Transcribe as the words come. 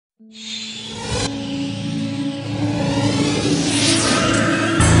So,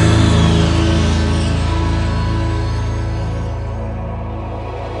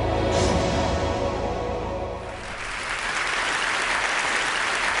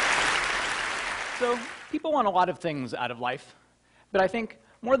 people want a lot of things out of life, but I think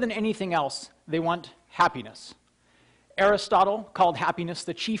more than anything else, they want happiness. Aristotle called happiness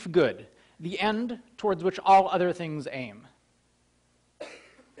the chief good, the end towards which all other things aim.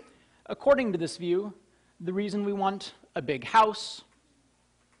 According to this view, the reason we want a big house,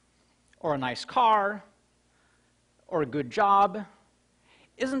 or a nice car, or a good job,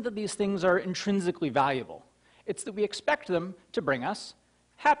 isn't that these things are intrinsically valuable. It's that we expect them to bring us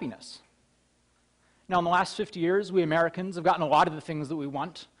happiness. Now, in the last 50 years, we Americans have gotten a lot of the things that we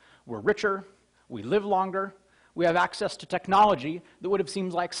want. We're richer, we live longer, we have access to technology that would have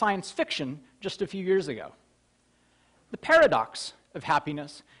seemed like science fiction just a few years ago. The paradox of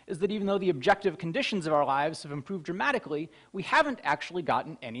happiness is that even though the objective conditions of our lives have improved dramatically, we haven't actually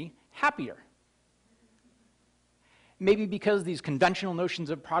gotten any happier. Maybe because these conventional notions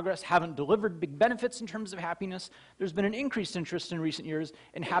of progress haven't delivered big benefits in terms of happiness, there's been an increased interest in recent years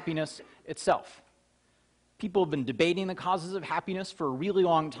in happiness itself. People have been debating the causes of happiness for a really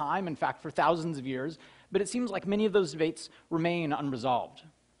long time, in fact, for thousands of years, but it seems like many of those debates remain unresolved.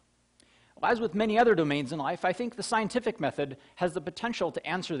 Well, as with many other domains in life, I think the scientific method has the potential to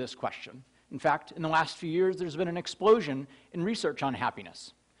answer this question. In fact, in the last few years, there's been an explosion in research on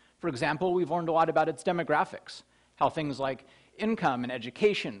happiness. For example, we've learned a lot about its demographics, how things like income and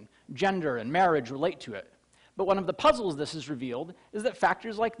education, gender and marriage relate to it. But one of the puzzles this has revealed is that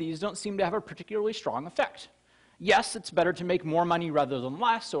factors like these don't seem to have a particularly strong effect. Yes, it's better to make more money rather than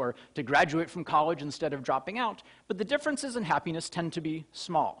less, or to graduate from college instead of dropping out, but the differences in happiness tend to be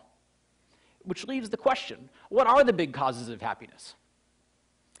small. Which leaves the question, what are the big causes of happiness?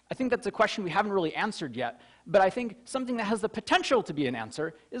 I think that's a question we haven't really answered yet, but I think something that has the potential to be an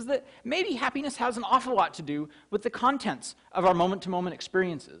answer is that maybe happiness has an awful lot to do with the contents of our moment-to-moment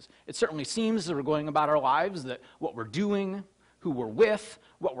experiences. It certainly seems as we're going about our lives that what we're doing, who we're with,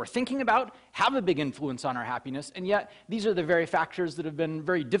 what we're thinking about, have a big influence on our happiness, and yet these are the very factors that have been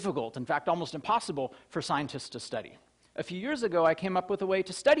very difficult, in fact almost impossible for scientists to study. A few years ago, I came up with a way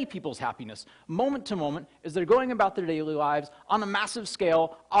to study people's happiness, moment to moment, as they're going about their daily lives on a massive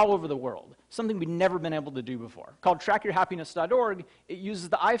scale all over the world, something we'd never been able to do before. Called trackyourhappiness.org, it uses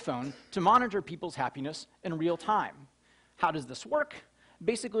the iPhone to monitor people's happiness in real time. How does this work?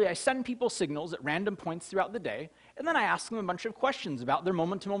 Basically, I send people signals at random points throughout the day, and then I ask them a bunch of questions about their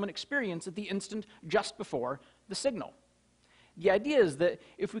moment-to-moment experience at the instant just before the signal. The idea is that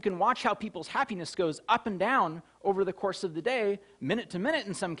if we can watch how people's happiness goes up and down over the course of the day, minute to minute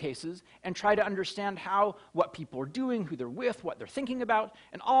in some cases, and try to understand how what people are doing, who they're with, what they're thinking about,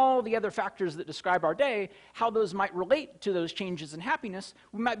 and all the other factors that describe our day, how those might relate to those changes in happiness,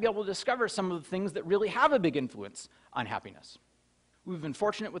 we might be able to discover some of the things that really have a big influence on happiness. We've been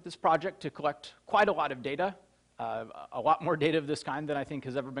fortunate with this project to collect quite a lot of data, a lot more data of this kind than I think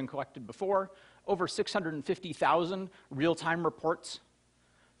has ever been collected before. Over 650,000 real-time reports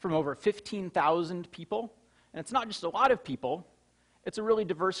from over 15,000 people. And it's not just a lot of people, it's a really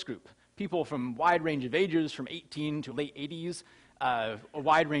diverse group. People from a wide range of ages, from 18 to late 80s, a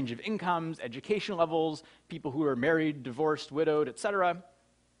wide range of incomes, education levels, people who are married, divorced, widowed, etc.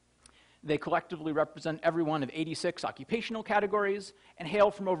 They collectively represent every one of 86 occupational categories and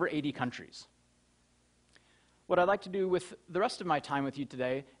hail from over 80 countries. What I'd like to do with the rest of my time with you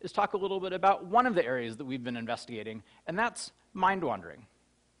today is talk a little bit about one of the areas that we've been investigating, and that's mind wandering.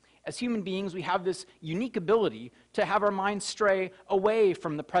 As human beings, we have this unique ability to have our minds stray away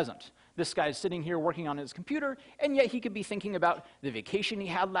from the present. This guy's sitting here working on his computer, and yet he could be thinking about the vacation he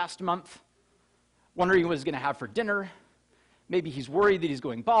had last month, wondering what he's going to have for dinner. Maybe he's worried that he's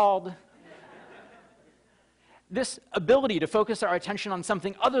going bald. This ability to focus our attention on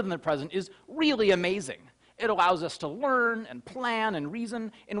something other than the present is really amazing. It allows us to learn and plan and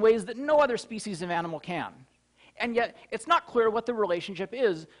reason in ways that no other species of animal can. And yet, it's not clear what the relationship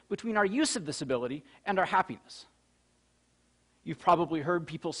is between our use of this ability and our happiness. You've probably heard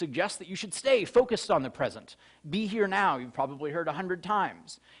people suggest that you should stay focused on the present. Be here now, you've probably heard 100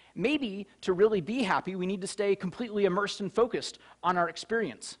 times. Maybe to really be happy, we need to stay completely immersed and focused on our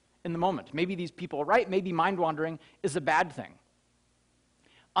experience in the moment. Maybe these people are right, maybe mind wandering is a bad thing.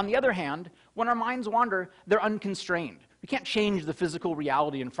 On the other hand, when our minds wander, they're unconstrained. We can't change the physical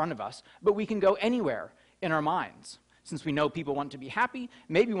reality in front of us, but we can go anywhere in our minds. Since we know people want to be happy,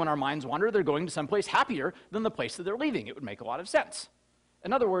 maybe when our minds wander, they're going to someplace happier than the place that they're leaving. It would make a lot of sense.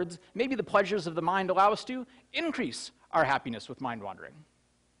 In other words, maybe the pleasures of the mind allow us to increase our happiness with mind wandering.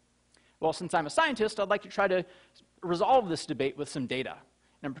 Well, since I'm a scientist, I'd like to try to resolve this debate with some data.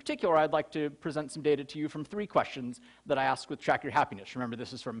 And in particular, I'd like to present some data to you from 3 questions that I asked with Track Your Happiness. Remember,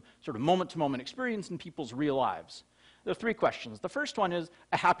 this is from sort of moment-to-moment experience in people's real lives. There are 3 questions. The first one is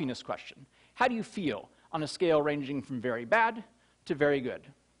a happiness question. How do you feel on a scale ranging from very bad to very good?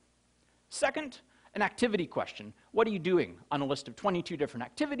 Second, an activity question. What are you doing on a list of 22 different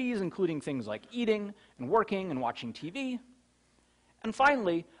activities, including things like eating and working and watching TV? And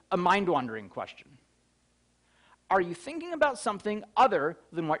finally, a mind-wandering question. Are you thinking about something other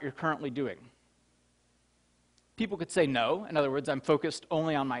than what you're currently doing? People could say no. In other words, I'm focused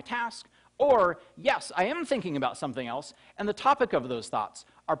only on my task. Or, yes, I am thinking about something else, and the topic of those thoughts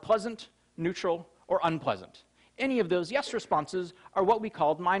are pleasant, neutral, or unpleasant. Any of those yes responses are what we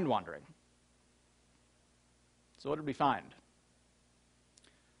called mind-wandering. So what did we find?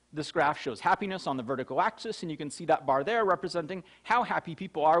 This graph shows happiness on the vertical axis, and you can see that bar there representing how happy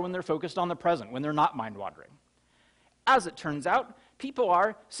people are when they're focused on the present, when they're not mind-wandering. As it turns out, people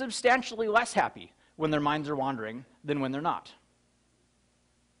are substantially less happy when their minds are wandering than when they're not.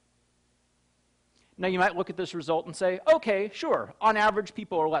 Now, you might look at this result and say, okay, sure, on average,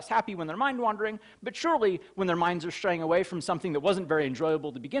 people are less happy when they're mind-wandering, but surely when their minds are straying away from something that wasn't very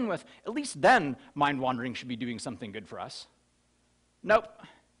enjoyable to begin with, at least then mind-wandering should be doing something good for us. Nope.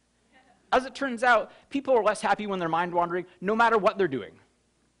 As it turns out, people are less happy when they're mind-wandering no matter what they're doing.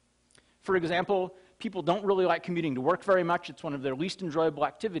 For example, people don't really like commuting to work very much. It's one of their least enjoyable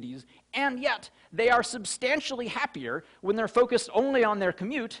activities. And yet, they are substantially happier when they're focused only on their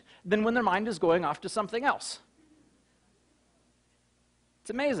commute than when their mind is going off to something else.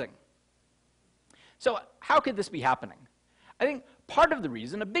 It's amazing. So how could this be happening? I think part of the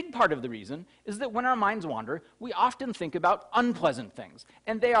reason, a big part of the reason, is that when our minds wander, we often think about unpleasant things.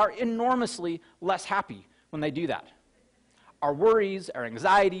 And they are enormously less happy when they do that. Our worries, our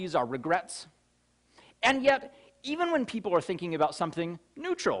anxieties, our regrets. And yet, even when people are thinking about something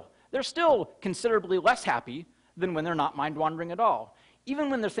neutral, they're still considerably less happy than when they're not mind-wandering at all.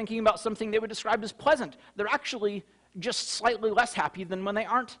 Even when they're thinking about something they would describe as pleasant, they're actually just slightly less happy than when they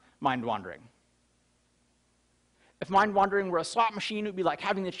aren't mind-wandering. If mind-wandering were a slot machine, it would be like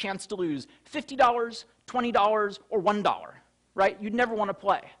having the chance to lose $50, $20, or $1, right? You'd never want to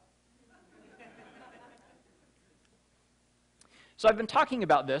play. So I've been talking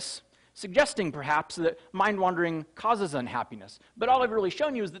about this, suggesting perhaps that mind-wandering causes unhappiness. But all I've really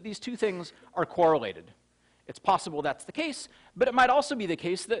shown you is that these 2 things are correlated. It's possible that's the case, but it might also be the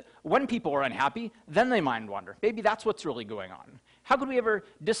case that when people are unhappy, then they mind-wander. Maybe that's what's really going on. How could we ever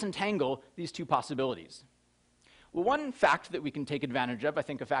disentangle these 2 possibilities? Well, one fact that we can take advantage of, I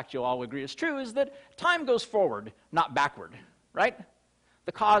think a fact you'll all agree is true, is that time goes forward, not backward, right?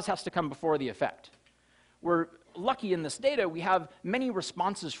 The cause has to come before the effect. We're lucky in this data, we have many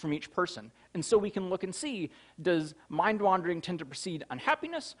responses from each person. And so we can look and see, does mind-wandering tend to precede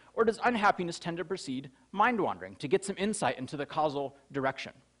unhappiness, or does unhappiness tend to precede mind-wandering, to get some insight into the causal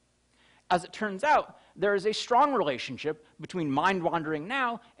direction. As it turns out, there is a strong relationship between mind-wandering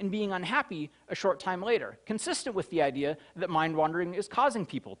now and being unhappy a short time later, consistent with the idea that mind-wandering is causing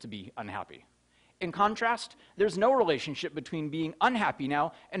people to be unhappy. In contrast, there's no relationship between being unhappy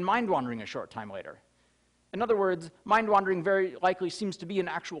now and mind-wandering a short time later. In other words, mind-wandering very likely seems to be an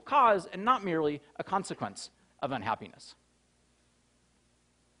actual cause and not merely a consequence of unhappiness.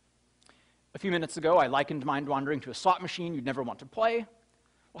 A few minutes ago, I likened mind-wandering to a slot machine you'd never want to play.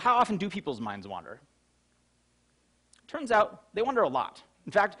 Well, how often do people's minds wander? Turns out they wander a lot.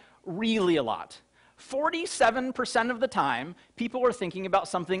 In fact, really a lot. 47% of the time, people are thinking about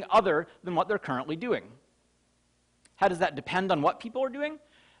something other than what they're currently doing. How does that depend on what people are doing?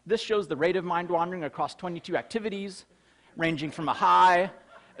 This shows the rate of mind wandering across 22 activities, ranging from a high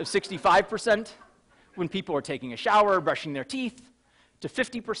of 65% when people are taking a shower, brushing their teeth, to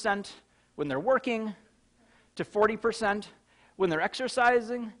 50% when they're working, to 40% when they're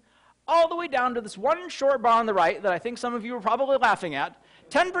exercising, all the way down to this one short bar on the right that I think some of you are probably laughing at.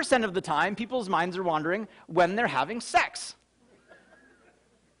 10% of the time, people's minds are wandering when they're having sex.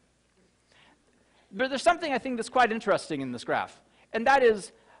 But there's something I think that's quite interesting in this graph, and that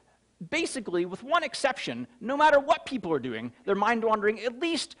is, basically, with one exception, no matter what people are doing, they're mind-wandering at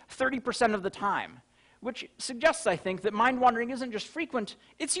least 30% of the time, which suggests, I think, that mind-wandering isn't just frequent,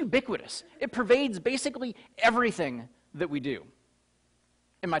 it's ubiquitous. It pervades basically everything that we do.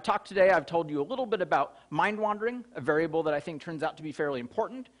 In my talk today, I've told you a little bit about mind-wandering, a variable that I think turns out to be fairly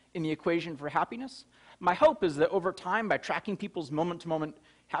important in the equation for happiness. My hope is that over time, by tracking people's moment-to-moment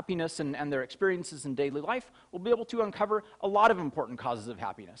happiness and their experiences in daily life, we'll be able to uncover a lot of important causes of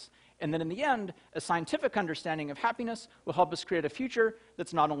happiness. And then in the end, a scientific understanding of happiness will help us create a future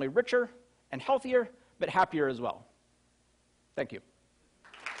that's not only richer and healthier, but happier as well. Thank you.